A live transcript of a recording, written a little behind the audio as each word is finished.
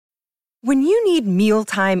When you need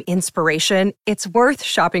mealtime inspiration, it's worth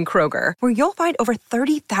shopping Kroger, where you'll find over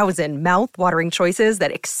 30,000 mouth-watering choices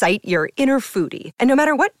that excite your inner foodie. And no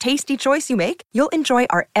matter what tasty choice you make, you'll enjoy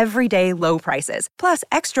our everyday low prices, plus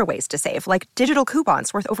extra ways to save, like digital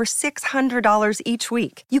coupons worth over $600 each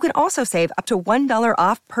week. You can also save up to $1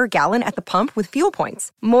 off per gallon at the pump with fuel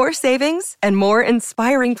points. More savings and more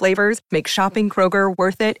inspiring flavors make shopping Kroger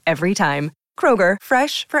worth it every time. Kroger,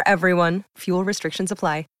 fresh for everyone. Fuel restrictions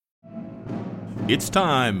apply. It's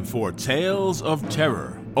time for Tales of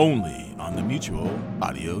Terror, only on the Mutual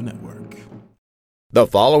Audio Network. The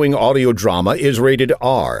following audio drama is rated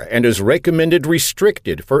R and is recommended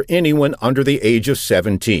restricted for anyone under the age of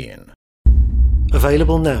 17.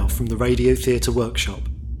 Available now from the Radio Theatre Workshop.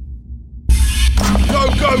 Go,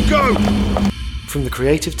 go, go! From the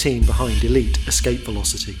creative team behind Elite Escape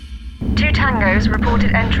Velocity. 2 tangos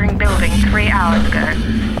reported entering building 3 hours ago.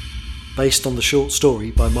 Based on the short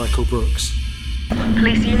story by Michael Brooks.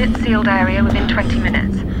 Police unit sealed area within 20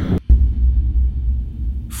 minutes.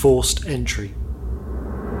 Forced entry.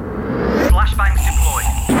 Flashbangs deployed.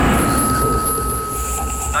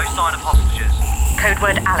 No sign of hostages. Code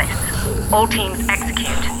word Alice. All teams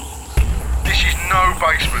execute. This is no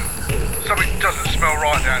basement. Something doesn't smell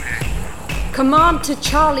right down here. Command to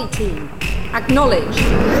Charlie team. Acknowledge.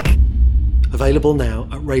 Available now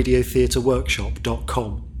at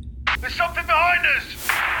radiotheatreworkshop.com. There's something behind us!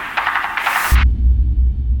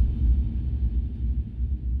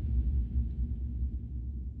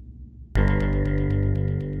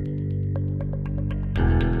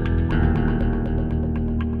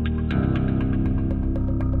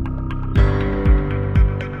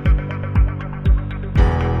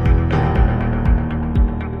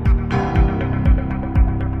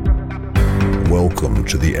 Welcome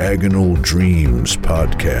to the Agonal Dreams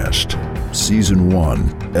podcast, Season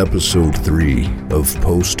 1, Episode 3 of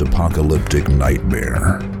Post-Apocalyptic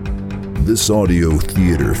Nightmare. This audio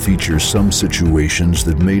theater features some situations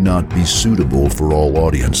that may not be suitable for all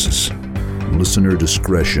audiences. Listener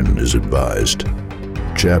discretion is advised.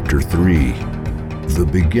 Chapter 3, The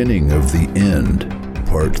Beginning of the End,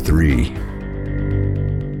 Part 3.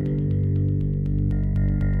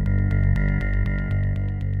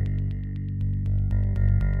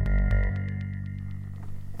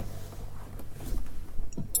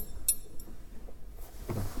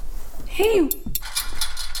 Hey!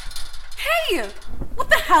 What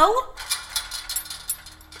the hell?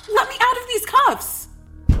 Let me out of these cuffs!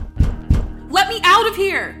 Let me out of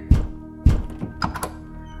here!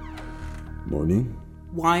 Morning.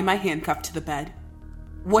 Why am I handcuffed to the bed?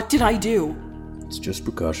 What did I do? It's just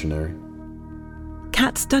precautionary.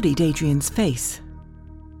 Kat studied Adrian's face.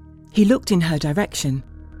 He looked in her direction,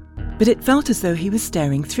 but it felt as though he was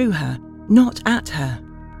staring through her, not at her.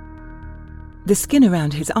 The skin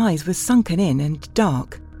around his eyes was sunken in and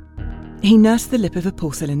dark. He nursed the lip of a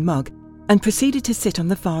porcelain mug and proceeded to sit on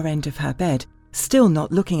the far end of her bed, still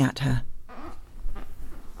not looking at her.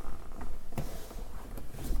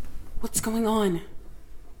 What's going on?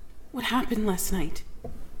 What happened last night?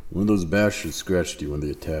 One of those bastards scratched you when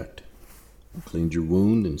they attacked. I cleaned your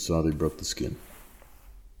wound and saw they broke the skin.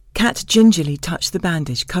 Kat gingerly touched the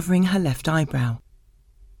bandage covering her left eyebrow.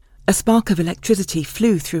 A spark of electricity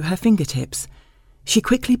flew through her fingertips. She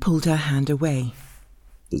quickly pulled her hand away.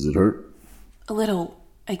 Does it hurt? A little,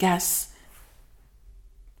 I guess.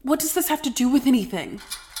 What does this have to do with anything?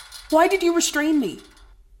 Why did you restrain me?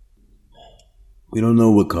 We don't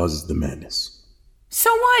know what causes the madness.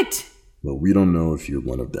 So what? Well, we don't know if you're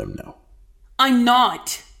one of them now. I'm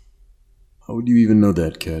not. How would you even know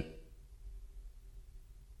that, Kat?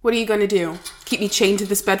 What are you going to do? Keep me chained to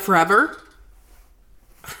this bed forever?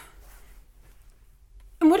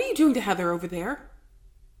 And what are you doing to Heather over there?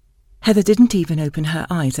 Heather didn't even open her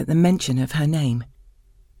eyes at the mention of her name.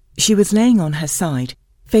 She was laying on her side,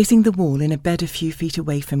 facing the wall in a bed a few feet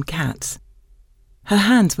away from Kat's. Her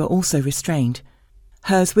hands were also restrained,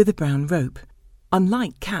 hers with a brown rope,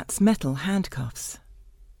 unlike Kat's metal handcuffs.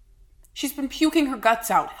 She's been puking her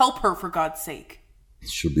guts out. Help her, for God's sake.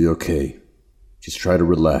 She'll be okay. Just try to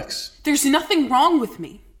relax. There's nothing wrong with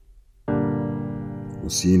me. We'll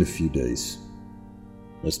see you in a few days.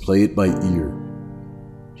 Let's play it by ear,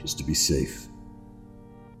 just to be safe.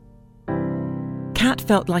 Kat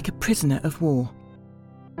felt like a prisoner of war.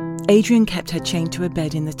 Adrian kept her chained to a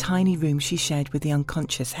bed in the tiny room she shared with the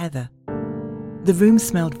unconscious Heather. The room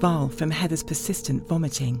smelled vile from Heather's persistent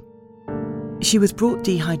vomiting. She was brought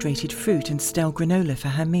dehydrated fruit and stale granola for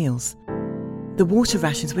her meals. The water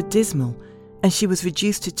rations were dismal, and she was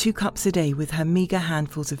reduced to 2 cups a day with her meagre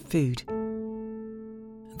handfuls of food.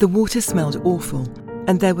 The water smelled awful,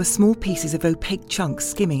 and there were small pieces of opaque chunks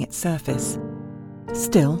skimming its surface.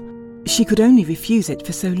 Still, she could only refuse it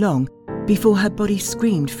for so long before her body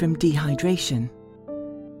screamed from dehydration.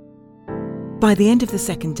 By the end of the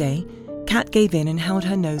second day, Kat gave in and held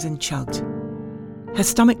her nose and chugged. Her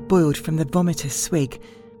stomach boiled from the vomitous swig,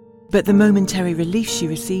 but the momentary relief she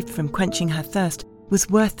received from quenching her thirst was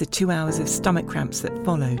worth the 2 hours of stomach cramps that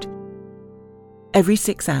followed. Every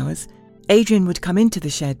 6 hours, Adrian would come into the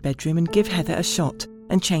shared bedroom and give Heather a shot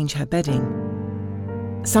and change her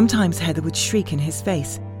bedding. Sometimes Heather would shriek in his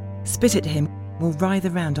face, spit at him, or writhe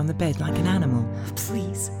around on the bed like an animal.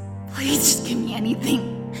 Please, please just give me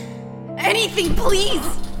anything. Anything, please!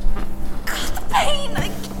 God, the pain! I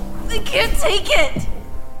can't take it!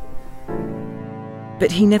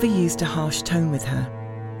 But he never used a harsh tone with her,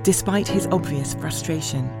 despite his obvious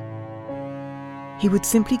frustration. He would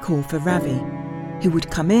simply call for Ravi, who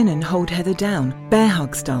would come in and hold Heather down, bear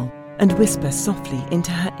hug style, and whisper softly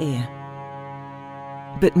into her ear.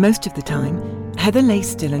 But most of the time, Heather lay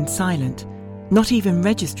still and silent, not even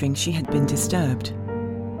registering she had been disturbed.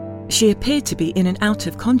 She appeared to be in and out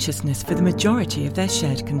of consciousness for the majority of their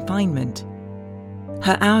shared confinement.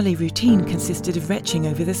 Her hourly routine consisted of retching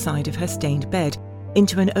over the side of her stained bed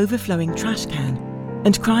into an overflowing trash can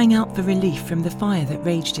and crying out for relief from the fire that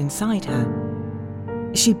raged inside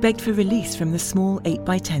her. She begged for release from the small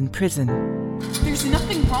 8x10 prison. There's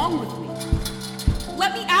nothing wrong with me.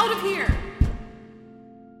 Let me out of here!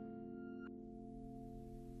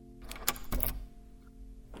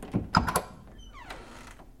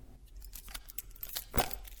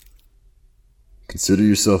 Consider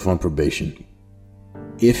yourself on probation.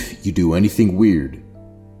 If you do anything weird,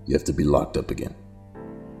 you have to be locked up again.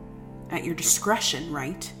 At your discretion,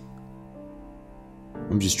 right?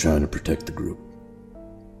 I'm just trying to protect the group,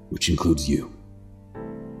 which includes you.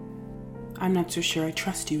 I'm not so sure I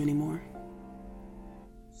trust you anymore.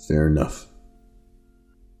 Fair enough.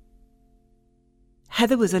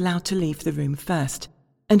 Heather was allowed to leave the room first,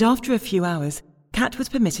 and after a few hours, Kat was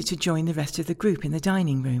permitted to join the rest of the group in the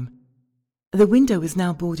dining room. The window was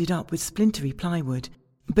now boarded up with splintery plywood,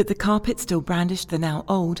 but the carpet still brandished the now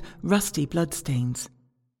old, rusty bloodstains.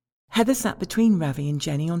 Heather sat between Ravi and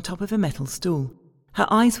Jenny on top of a metal stool. Her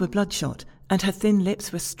eyes were bloodshot, and her thin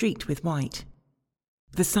lips were streaked with white.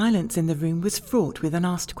 The silence in the room was fraught with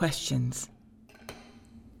unasked questions.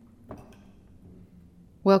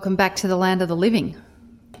 Welcome back to the land of the living.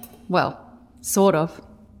 Well, sort of.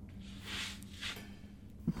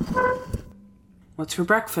 What's for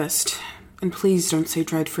breakfast? And please don't say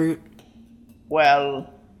dried fruit.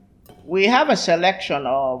 Well, we have a selection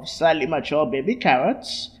of slightly mature baby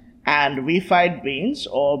carrots and refried beans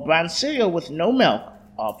or bran cereal with no milk,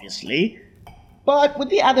 obviously, but with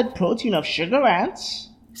the added protein of sugar ants.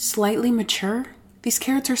 Slightly mature? These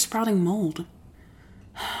carrots are sprouting mold.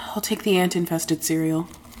 I'll take the ant-infested cereal.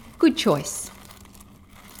 Good choice.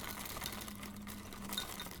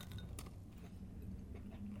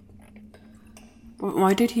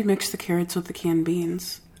 Why did he mix the carrots with the canned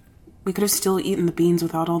beans? We could have still eaten the beans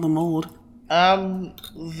without all the mold.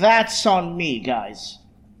 That's on me, guys.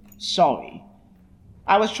 Sorry.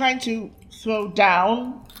 I was trying to throw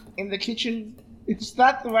down in the kitchen. Is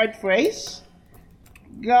that the right phrase?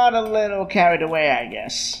 Got a little carried away, I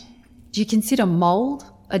guess. Do you consider mold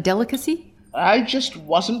a delicacy? I just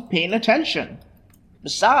wasn't paying attention.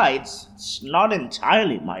 Besides, it's not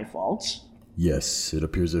entirely my fault. Yes, it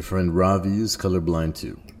appears our friend Ravi is colorblind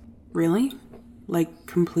too. Really? Like,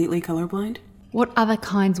 completely colorblind? What other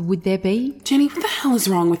kinds would there be? Jenny, what the hell is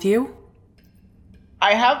wrong with you?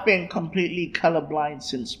 I have been completely colorblind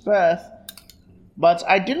since birth, but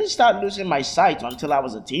I didn't start losing my sight until I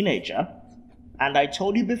was a teenager. And I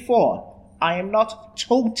told you before, I am not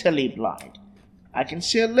totally blind. I can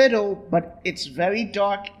see a little, but it's very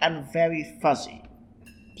dark and very fuzzy.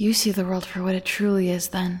 You see the world for what it truly is,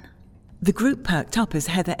 then. The group perked up as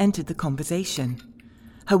Heather entered the conversation.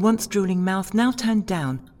 Her once drooling mouth now turned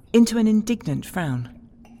down into an indignant frown.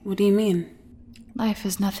 What do you mean? Life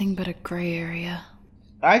is nothing but a grey area.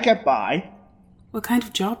 I get by. What kind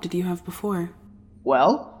of job did you have before?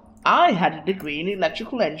 Well, I had a degree in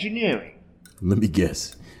electrical engineering. Let me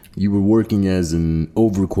guess. You were working as an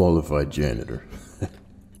overqualified janitor.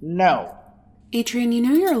 No. Adrian, you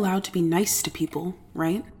know you're allowed to be nice to people,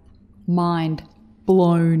 right? Mind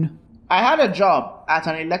blown. I had a job at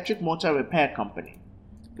an electric motor repair company.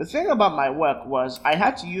 The thing about my work was I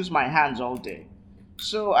had to use my hands all day.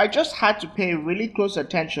 So I just had to pay really close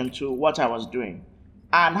attention to what I was doing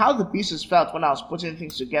and how the pieces felt when I was putting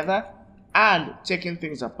things together and taking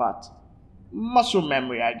things apart. Muscle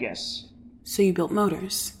memory, I guess. So you built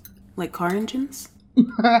motors? Like car engines?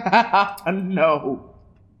 No.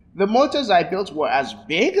 The motors I built were as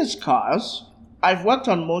big as cars. I've worked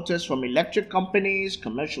on motors from electric companies,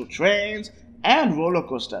 commercial trains, and roller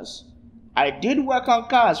coasters. I did work on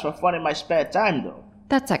cars for fun in my spare time, though.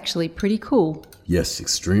 That's actually pretty cool. Yes,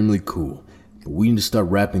 extremely cool. But we need to start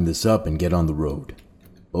wrapping this up and get on the road.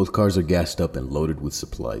 Both cars are gassed up and loaded with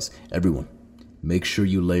supplies. Everyone, make sure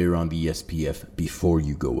you layer on the SPF before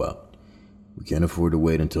you go out. We can't afford to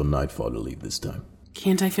wait until nightfall to leave this time.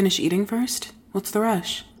 Can't I finish eating first? What's the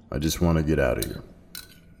rush? I just want to get out of here.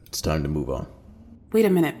 It's time to move on. Wait a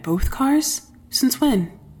minute, both cars? Since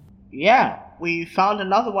when? Yeah, we found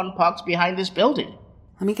another one parked behind this building.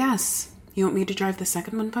 Let me guess. You want me to drive the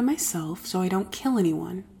second one by myself so I don't kill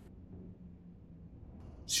anyone?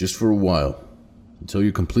 It's just for a while. Until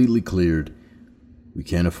you're completely cleared, we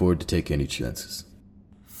can't afford to take any chances.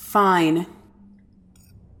 Fine.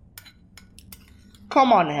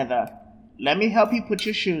 Come on, Heather. Let me help you put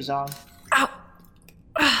your shoes on. Ow!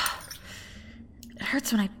 It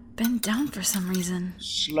hurts when I bend down for some reason.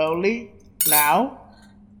 Slowly. Now.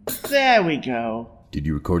 There we go. Did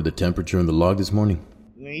you record the temperature in the log this morning?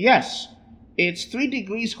 Yes. It's 3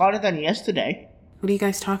 degrees hotter than yesterday. What are you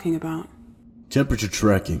guys talking about? Temperature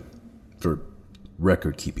tracking. For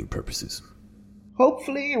record-keeping purposes.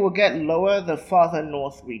 Hopefully it will get lower the farther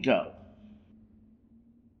north we go.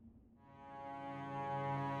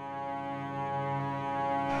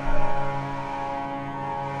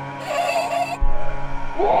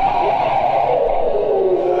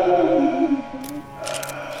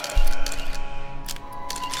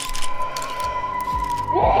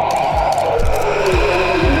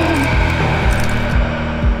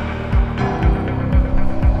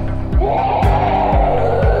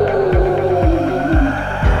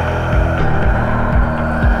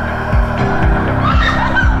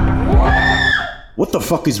 What the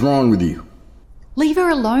fuck is wrong with you? Leave her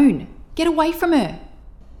alone. Get away from her.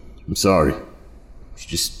 I'm sorry. She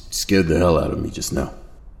just scared the hell out of me just now.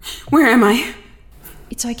 Where am I?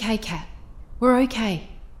 It's okay, Kat. We're okay.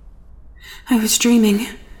 I was dreaming.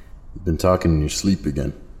 You've been talking in your sleep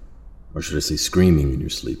again. Or should I say screaming in your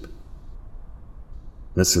sleep.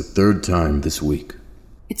 That's the 3rd time this week.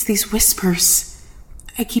 It's these whispers.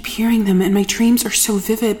 I keep hearing them and my dreams are so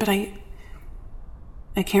vivid, but I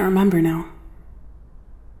can't remember now.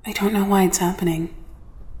 I don't know why it's happening.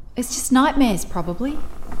 It's just nightmares, probably.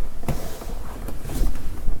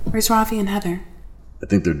 Where's Ravi and Heather? I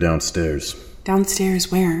think they're downstairs.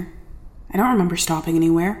 Downstairs where? I don't remember stopping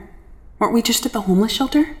anywhere. Weren't we just at the homeless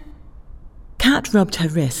shelter? Kat rubbed her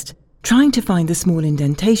wrist, trying to find the small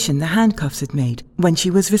indentation the handcuffs had made when she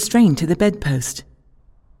was restrained to the bedpost.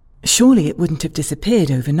 Surely it wouldn't have disappeared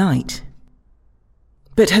overnight.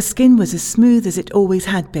 But her skin was as smooth as it always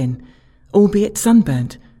had been, albeit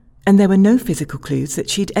sunburnt, and there were no physical clues that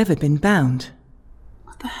she'd ever been bound.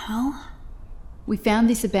 What the hell? We found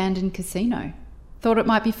this abandoned casino. Thought it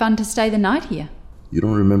might be fun to stay the night here. You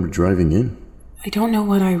don't remember driving in? I don't know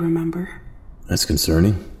what I remember. That's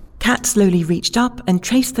concerning. Kat slowly reached up and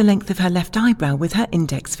traced the length of her left eyebrow with her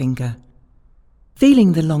index finger.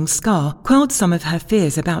 Feeling the long scar quelled some of her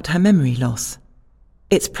fears about her memory loss.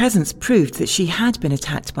 Its presence proved that she had been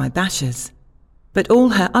attacked by bashers. But all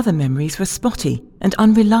her other memories were spotty and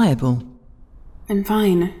unreliable. I'm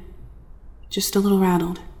fine. Just a little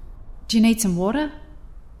rattled. Do you need some water?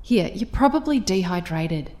 Here, you're probably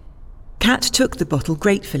dehydrated. Kat took the bottle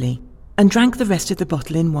gratefully and drank the rest of the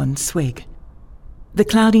bottle in one swig. The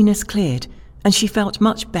cloudiness cleared and she felt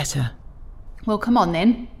much better. Well, come on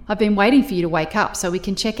then. I've been waiting for you to wake up so we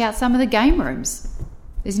can check out some of the game rooms.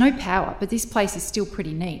 There's no power, but this place is still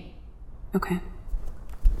pretty neat. Okay.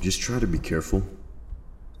 Just try to be careful.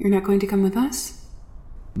 You're not going to come with us?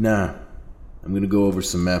 Nah. I'm gonna go over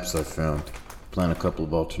some maps I found. Plan a couple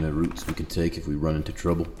of alternate routes we can take if we run into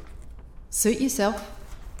trouble. Suit yourself.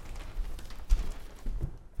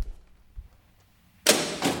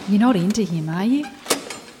 You're not into him, are you?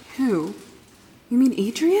 Who? You mean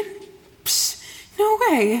Adrian? Psst, no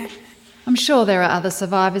way. I'm sure there are other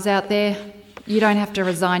survivors out there. You don't have to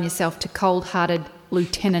resign yourself to cold-hearted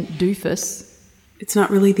Lieutenant Doofus. It's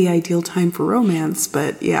not really the ideal time for romance,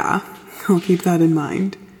 but yeah, I'll keep that in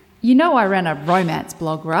mind. You know I ran a romance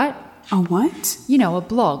blog, right? A what? You know, a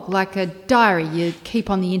blog, like a diary you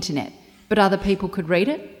keep on the internet, but other people could read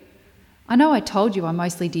it. I know I told you I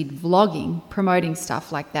mostly did vlogging, promoting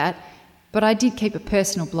stuff like that, but I did keep a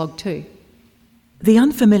personal blog too. The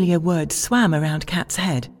unfamiliar words swam around Kat's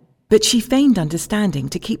head, but she feigned understanding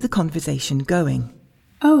to keep the conversation going.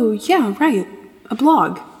 Oh, yeah, right. A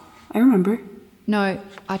blog. I remember. No,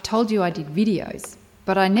 I told you I did videos,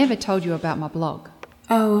 but I never told you about my blog.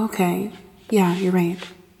 Oh, okay. Yeah, you're right.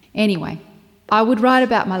 Anyway, I would write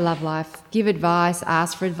about my love life, give advice,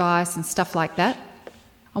 ask for advice and stuff like that.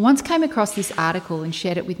 I once came across this article and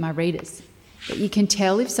shared it with my readers, that you can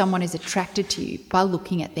tell if someone is attracted to you by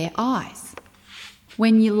looking at their eyes.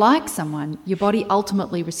 When you like someone, your body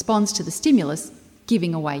ultimately responds to the stimulus,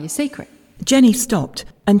 giving away your secret. Jenny stopped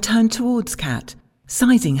and turned towards Kat,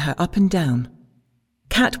 sizing her up and down.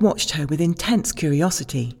 Kat watched her with intense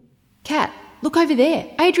curiosity. Kat, look over there.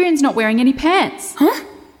 Adrian's not wearing any pants. Huh?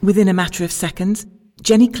 Within a matter of seconds,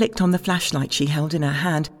 Jenny clicked on the flashlight she held in her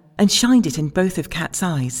hand and shined it in both of Kat's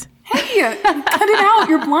eyes. Hey, cut it out,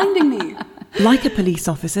 you're blinding me. Like a police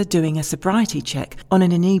officer doing a sobriety check on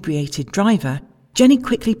an inebriated driver, Jenny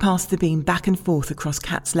quickly passed the beam back and forth across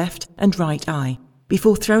Kat's left and right eye,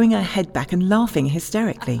 before throwing her head back and laughing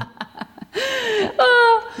hysterically.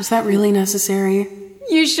 Was that really necessary?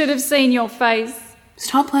 You should have seen your face.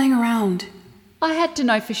 Stop playing around. I had to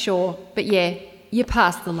know for sure, but yeah, you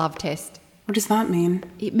passed the love test. What does that mean?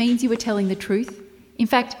 It means you were telling the truth. In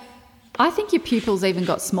fact, I think your pupils even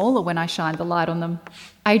got smaller when I shined the light on them.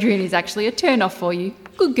 Adrian is actually a turn-off for you.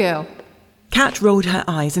 Good girl. Kat rolled her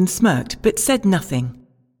eyes and smirked, but said nothing.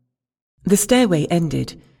 The stairway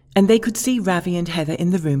ended, and they could see Ravi and Heather in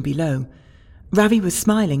the room below. Ravi was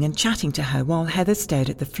smiling and chatting to her while Heather stared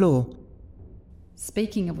at the floor.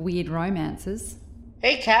 Speaking of weird romances...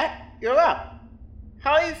 Hey, Kat, you're up.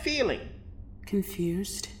 How are you feeling?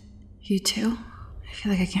 Confused. You too? I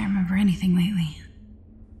feel like I can't remember anything lately.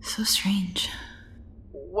 So strange.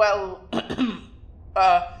 Well,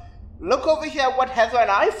 look over here what Heather and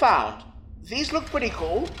I found. These look pretty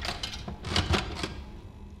cool.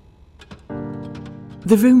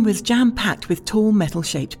 The room was jam-packed with tall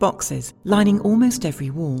metal-shaped boxes, lining almost every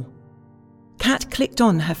wall. Kat clicked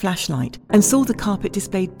on her flashlight and saw the carpet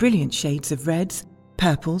displayed brilliant shades of reds,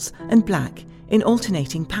 purples and black in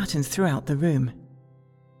alternating patterns throughout the room.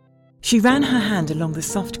 She ran her hand along the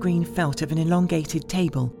soft green felt of an elongated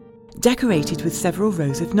table, decorated with several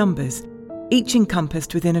rows of numbers, each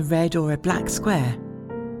encompassed within a red or a black square.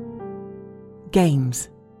 Games.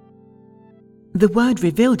 The word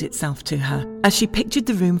revealed itself to her as she pictured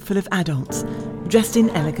the room full of adults, dressed in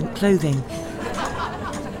elegant clothing.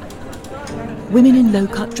 Women in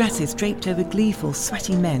low-cut dresses draped over gleeful,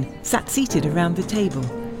 sweaty men sat seated around the table.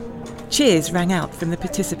 Cheers rang out from the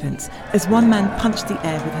participants as one man punched the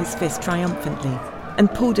air with his fist triumphantly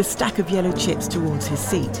and pulled a stack of yellow chips towards his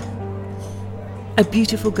seat. A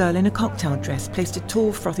beautiful girl in a cocktail dress placed a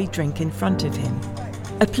tall, frothy drink in front of him.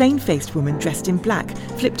 A plain-faced woman dressed in black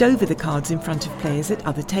flipped over the cards in front of players at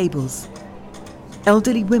other tables.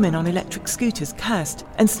 Elderly women on electric scooters cursed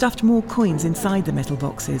and stuffed more coins inside the metal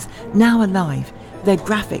boxes, now alive, their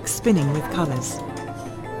graphics spinning with colours.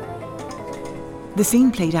 The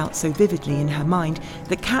scene played out so vividly in her mind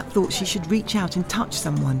that Kat thought she should reach out and touch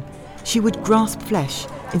someone. She would grasp flesh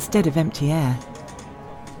instead of empty air.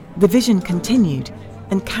 The vision continued,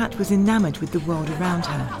 and Kat was enamoured with the world around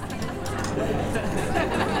her.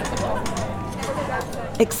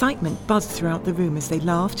 Excitement buzzed throughout the room as they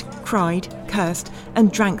laughed, cried, cursed,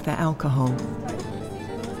 and drank their alcohol.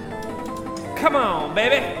 Come on,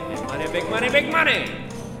 baby! Big money, big money, big money!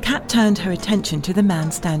 Kat turned her attention to the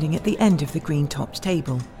man standing at the end of the green-topped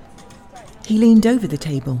table. He leaned over the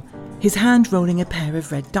table, his hand rolling a pair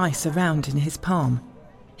of red dice around in his palm.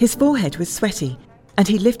 His forehead was sweaty, and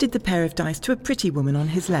he lifted the pair of dice to a pretty woman on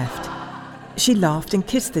his left. She laughed and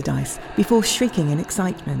kissed the dice before shrieking in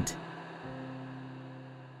excitement.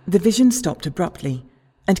 The vision stopped abruptly,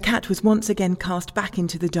 and Kat was once again cast back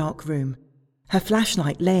into the dark room, her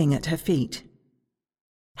flashlight laying at her feet.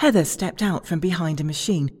 Heather stepped out from behind a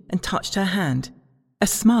machine and touched her hand, a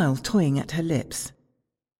smile toying at her lips.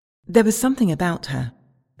 There was something about her,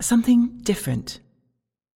 something different.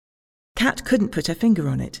 Kat couldn't put her finger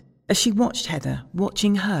on it as she watched Heather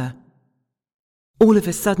watching her. All of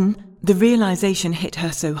a sudden, the realization hit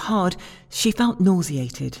her so hard she felt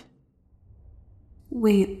nauseated.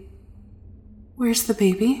 Wait, where's the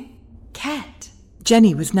baby? Kat.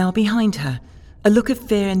 Jenny was now behind her, a look of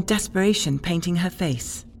fear and desperation painting her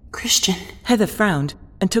face. Christian. Heather frowned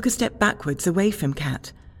and took a step backwards away from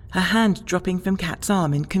Kat, her hand dropping from Kat's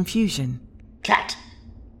arm in confusion. Kat,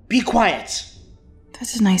 be quiet.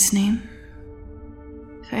 That's a nice name.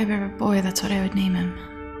 If I ever have a boy, that's what I would name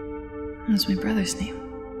him. That's my brother's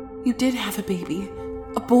name. You did have a baby.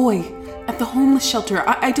 A boy. At the homeless shelter.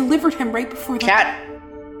 I delivered him right before the... Kat,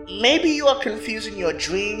 maybe you are confusing your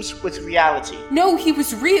dreams with reality. No, he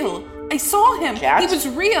was real. I saw him. Kat? He was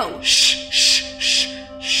real. Shh.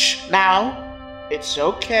 Now, it's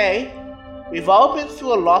okay. We've all been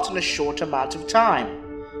through a lot in a short amount of time.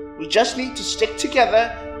 We just need to stick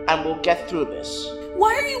together and we'll get through this.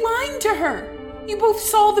 Why are you lying to her? You both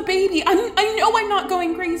saw the baby. I know I'm not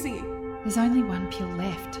going crazy. There's only one pill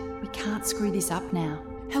left. We can't screw this up now.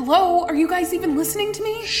 Hello? Are you guys even listening to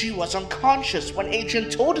me? She was unconscious when Adrian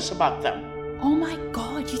told us about them. Oh my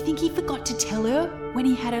god, you think he forgot to tell her when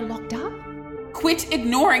he had her locked up? Quit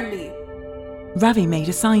ignoring me. Ravi made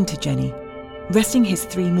a sign to Jenny, resting his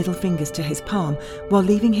 3 middle fingers to his palm while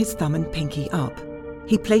leaving his thumb and pinky up.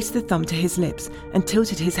 He placed the thumb to his lips and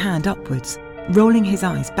tilted his hand upwards, rolling his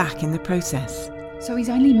eyes back in the process. So he's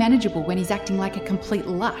only manageable when he's acting like a complete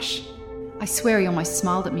lush. I swear he almost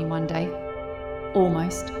smiled at me one day.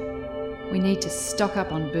 Almost. We need to stock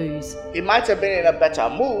up on booze. He might have been in a better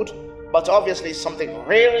mood, but obviously something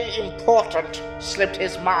really important slipped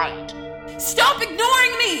his mind. Stop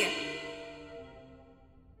ignoring me!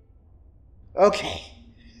 Okay,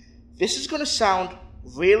 this is gonna sound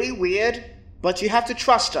really weird, but you have to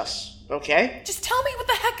trust us, okay? Just tell me what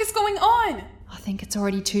the heck is going on! I think it's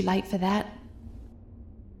already too late for that.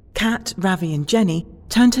 Kat, Ravi and Jenny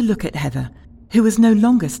turned to look at Heather, who was no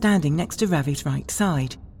longer standing next to Ravi's right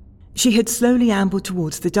side. She had slowly ambled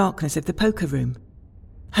towards the darkness of the poker room.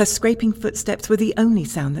 Her scraping footsteps were the only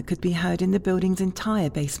sound that could be heard in the building's entire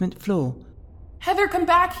basement floor. Heather, come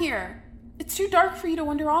back here! It's too dark for you to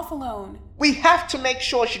wander off alone. We have to make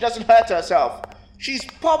sure she doesn't hurt herself. She's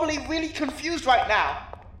probably really confused right now.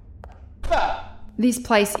 This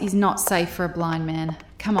place is not safe for a blind man.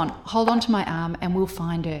 Come on, hold on to my arm and we'll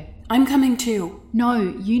find her. I'm coming too. No,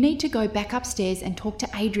 you need to go back upstairs and talk to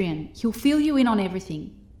Adrian. He'll fill you in on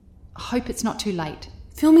everything. I hope it's not too late.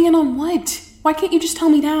 Fill me in on what? Why can't you just tell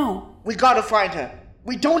me now? We gotta find her.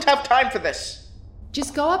 We don't have time for this.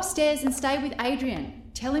 Just go upstairs and stay with Adrian.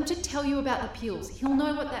 Tell him to tell you about the pills. He'll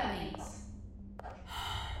know what that means.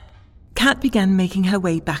 Kat began making her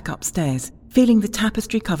way back upstairs, feeling the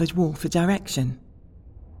tapestry-covered wall for direction.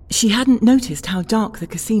 She hadn't noticed how dark the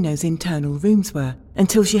casino's internal rooms were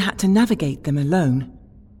until she had to navigate them alone.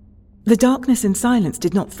 The darkness and silence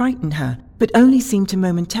did not frighten her, but only seemed to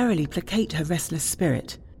momentarily placate her restless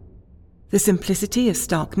spirit. The simplicity of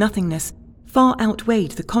stark nothingness far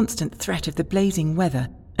outweighed the constant threat of the blazing weather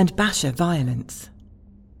and basher violence.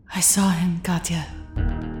 I saw him, Katya.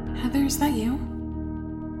 Heather, is that you?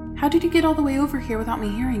 How did you get all the way over here without me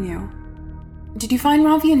hearing you? Did you find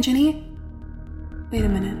Ravi and Jenny? Wait a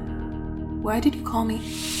minute. Why did you call me?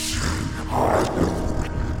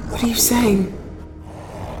 What are you saying?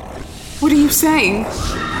 What are you saying?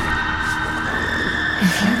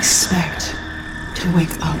 If you expect to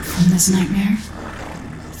wake up from this nightmare,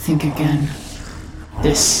 think again.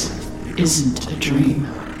 This isn't a dream.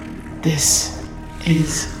 This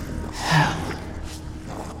is hell.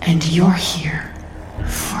 And you're here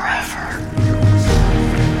forever.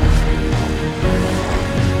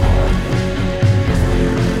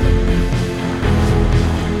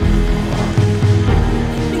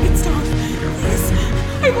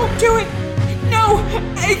 I won't do it! No!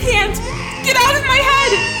 I can't! Get out of my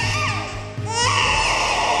head!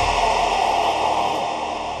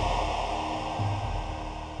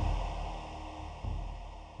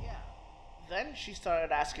 Yeah. Then she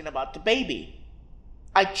started asking about the baby.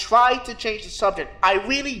 I tried to change the subject. I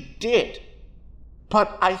really did.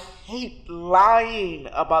 But I hate lying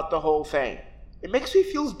about the whole thing. It makes me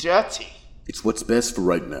feel dirty. It's what's best for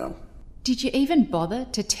right now. Did you even bother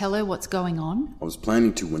to tell her what's going on? I was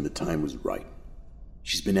planning to when the time was right.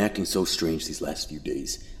 She's been acting so strange these last few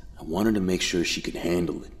days. I wanted to make sure she could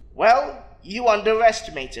handle it. Well, you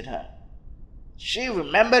underestimated her. She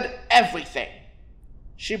remembered everything.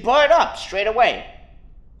 She brought it up straight away.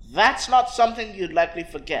 That's not something you'd likely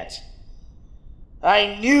forget.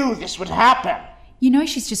 I knew this would happen. You know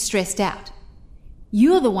she's just stressed out.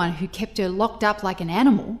 You're the one who kept her locked up like an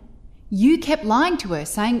animal. You kept lying to her,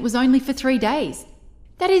 saying it was only for 3 days.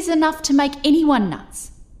 That is enough to make anyone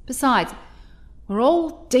nuts. Besides, we're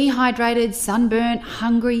all dehydrated, sunburnt,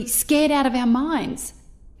 hungry, scared out of our minds.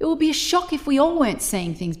 It would be a shock if we all weren't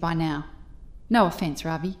seeing things by now. No offence,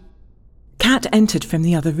 Ravi. Kat entered from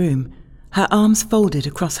the other room, her arms folded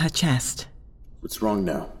across her chest. What's wrong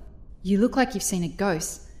now? You look like you've seen a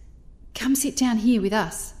ghost. Come sit down here with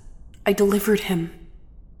us. I delivered him.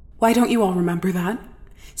 Why don't you all remember that?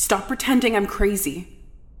 Stop pretending I'm crazy.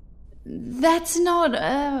 That's not,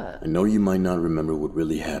 I know you might not remember what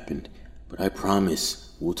really happened, but I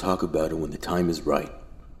promise we'll talk about it when the time is right.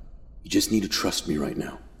 You just need to trust me right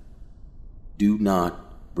now. Do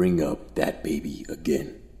not bring up that baby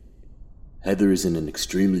again. Heather is in an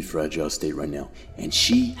extremely fragile state right now, and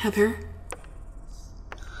she... Heather?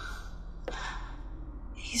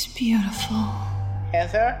 He's beautiful.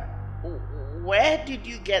 Heather? Where did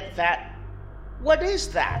you get that? What is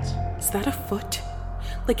that? Is that a foot?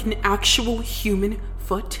 Like an actual human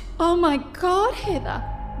foot? Oh my God, Heather.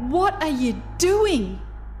 What are you doing?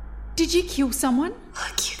 Did you kill someone?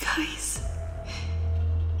 Look, you guys.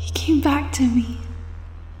 He came back to me.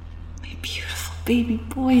 My beautiful baby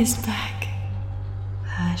boy is back.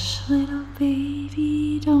 Hush, little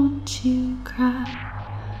baby, don't you cry.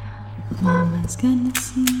 Mama's gonna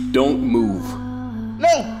see. Don't move.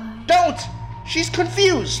 No, don't! She's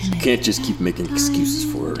confused. You can't just keep making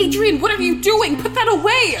excuses for her. Adrian, what are you doing? Put that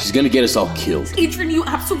away! She's gonna get us all killed. Adrian, you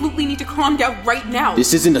absolutely need to calm down right now.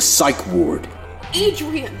 This isn't a psych ward.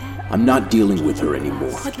 Adrian! I'm not dealing with her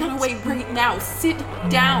anymore. Put that away right now. Sit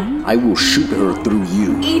down. I will shoot her through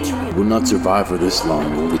you. Adrian! Will not survive for this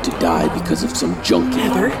long only to die because of some junkie.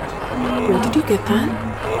 Heather, where did you get that?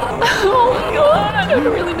 Oh my God, I don't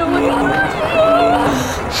really know what to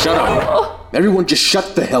do. Shut up! Everyone just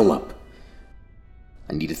shut the hell up.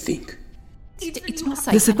 I need to think. It's not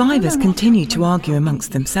safe. The survivors continue to argue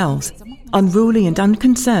amongst themselves, unruly and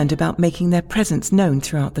unconcerned about making their presence known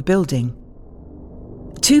throughout the building.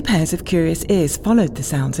 2 pairs of curious ears followed the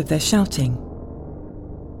sounds of their shouting.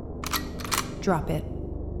 Drop it.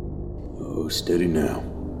 Oh, steady now.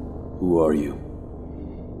 Who are you?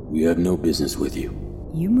 We have no business with you.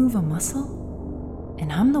 You move a muscle,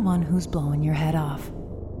 and I'm the one who's blowing your head off.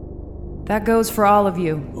 That goes for all of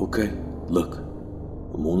you. Okay, look.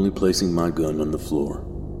 I'm only placing my gun on the floor.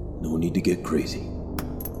 No need to get crazy.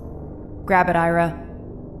 Grab it, Ira.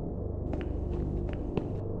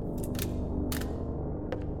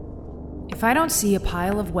 If I don't see a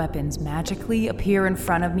pile of weapons magically appear in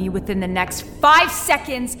front of me within the next 5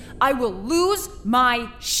 seconds, I will lose my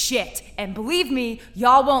shit. And believe me,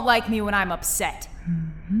 y'all won't like me when I'm upset.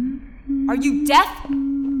 Are you deaf?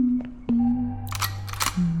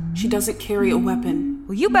 She doesn't carry a weapon.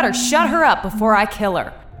 Well, you better shut her up before I kill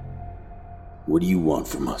her. What do you want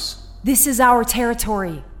from us? This is our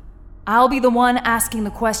territory. I'll be the one asking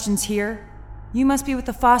the questions here. You must be with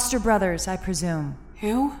the Foster brothers, I presume.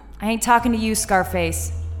 Who? I ain't talking to you,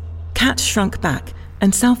 Scarface. Kat shrunk back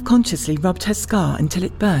and self-consciously rubbed her scar until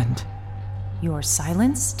it burned. Your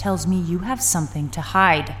silence tells me you have something to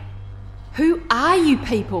hide. Who are you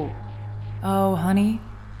people? Oh, honey.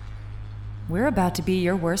 We're about to be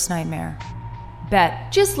your worst nightmare.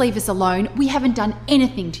 Bet. Just leave us alone. We haven't done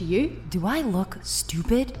anything to you. Do I look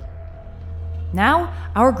stupid? Now,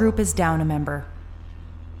 our group is down a member.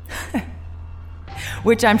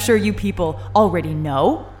 Which I'm sure you people already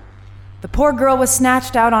know. The poor girl was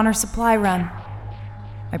snatched out on her supply run.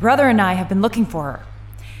 My brother and I have been looking for her.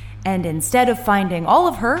 And instead of finding all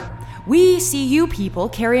of her, we see you people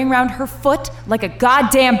carrying around her foot like a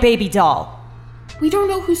goddamn baby doll. We don't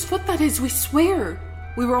know whose foot that is, we swear.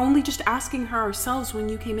 We were only just asking her ourselves when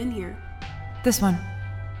you came in here. This one.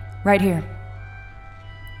 Right here.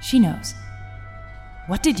 She knows.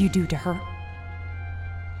 What did you do to her?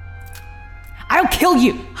 I'll kill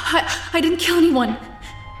you! I didn't kill anyone.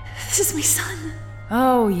 This is my son.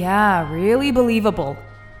 Oh yeah, really believable.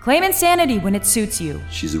 Claim insanity when it suits you.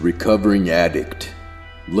 She's a recovering addict.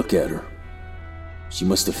 Look at her. She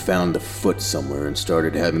must have found the foot somewhere and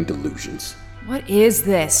started having delusions. What is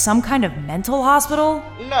this? Some kind of mental hospital?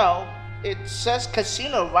 No, it says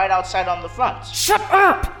casino right outside on the front. Shut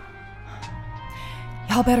up!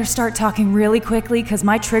 Y'all better start talking really quickly, because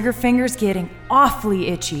my trigger finger's getting awfully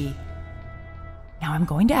itchy. Now I'm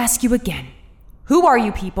going to ask you again. Who are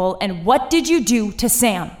you people, and what did you do to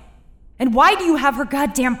Sam? And why do you have her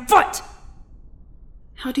goddamn foot?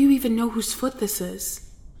 How do you even know whose foot this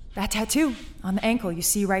is? That tattoo on the ankle you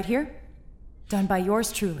see right here? Done by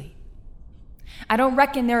yours truly. I don't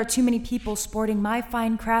reckon there are too many people sporting my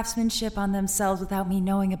fine craftsmanship on themselves without me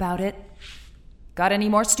knowing about it. Got any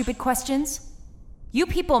more stupid questions? You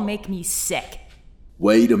people make me sick.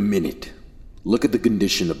 Wait a minute. Look at the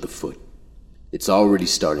condition of the foot. It's already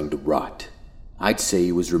starting to rot. I'd say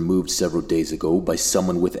it was removed several days ago by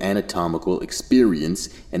someone with anatomical experience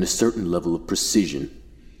and a certain level of precision.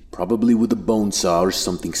 Probably with a bone saw or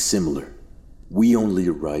something similar. We only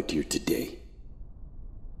arrived here today.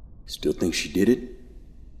 Still think she did it?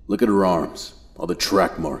 Look at her arms, all the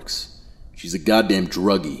track marks. She's a goddamn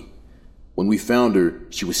druggie. When we found her,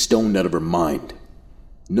 she was stoned out of her mind.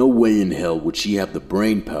 No way in hell would she have the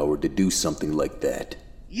brain power to do something like that.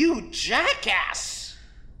 You jackass!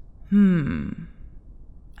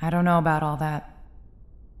 I don't know about all that.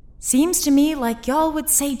 Seems to me like y'all would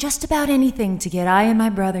say just about anything to get I and my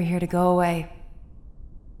brother here to go away.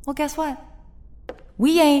 Well, guess what?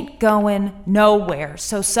 We ain't going nowhere,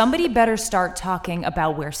 so somebody better start talking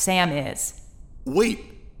about where Sam is. Wait,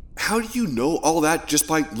 how do you know all that just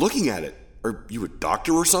by looking at it? Are you a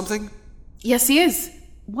doctor or something? Yes, he is.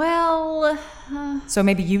 Well... So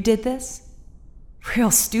maybe you did this?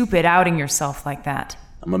 Real stupid outing yourself like that.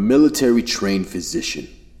 I'm a military-trained physician.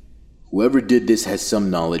 Whoever did this has some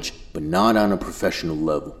knowledge, but not on a professional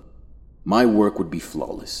level. My work would be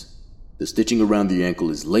flawless. The stitching around the ankle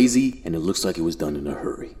is lazy, and it looks like it was done in a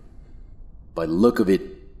hurry. By the look of it,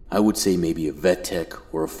 I would say maybe a vet tech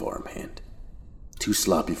or a farmhand. Too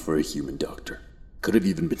sloppy for a human doctor. Could have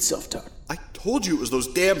even been self-taught. I told you it was those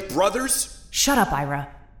damn brothers! Shut up, Ira.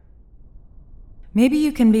 Maybe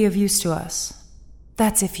you can be of use to us.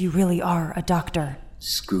 That's if you really are a doctor.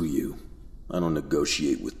 Screw you. I don't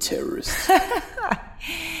negotiate with terrorists.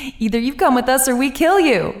 Either you come with us or we kill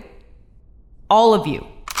you. All of you.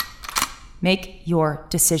 Make your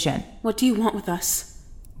decision. What do you want with us?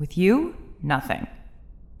 With you, nothing.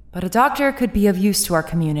 But a doctor could be of use to our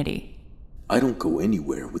community. I don't go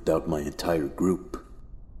anywhere without my entire group.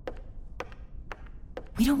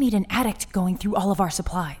 We don't need an addict going through all of our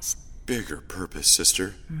supplies. Bigger purpose,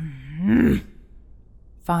 sister. Mm-hmm.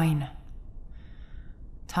 Fine.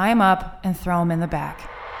 Tie him up and throw him in the back.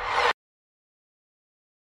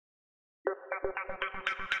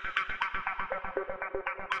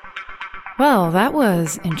 Well, that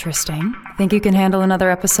was interesting. Think you can handle another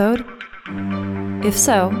episode? If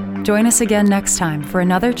so, join us again next time for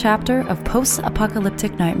another chapter of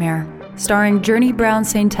Post-Apocalyptic Nightmare, starring Journey Brown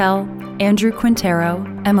Saintel, Andrew Quintero,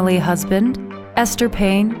 Emily Husband, Esther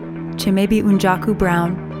Payne, Chimebi Unjaku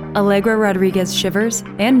Brown, Allegra Rodriguez Shivers,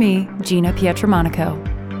 and me, Gina Pietromonaco.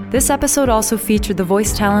 This episode also featured the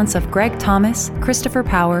voice talents of Greg Thomas, Christopher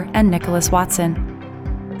Power, and Nicholas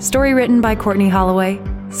Watson. Story written by Courtney Holloway,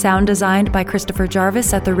 sound designed by Christopher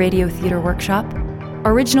Jarvis at the Radio Theater Workshop,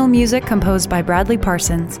 original music composed by Bradley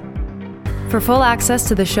Parsons. For full access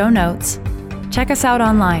to the show notes, check us out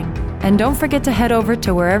online, and don't forget to head over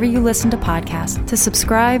to wherever you listen to podcasts to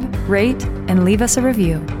subscribe, rate, and leave us a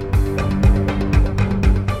review.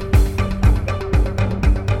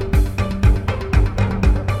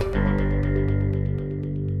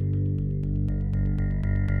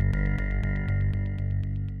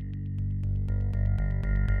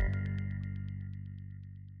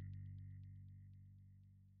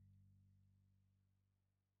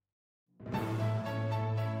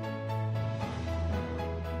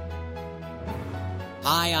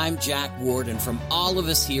 Hi, I'm Jack Ward, and from all of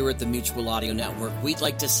us here at the Mutual Audio Network, we'd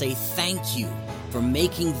like to say thank you for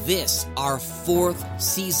making this our 4th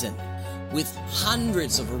season. With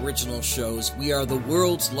hundreds of original shows, we are the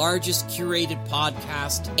world's largest curated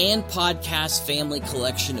podcast and podcast family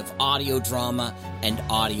collection of audio drama and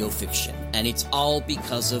audio fiction, and it's all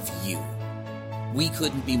because of you. We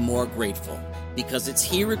couldn't be more grateful, because it's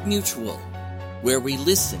here at Mutual where we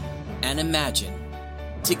listen and imagine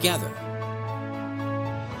together.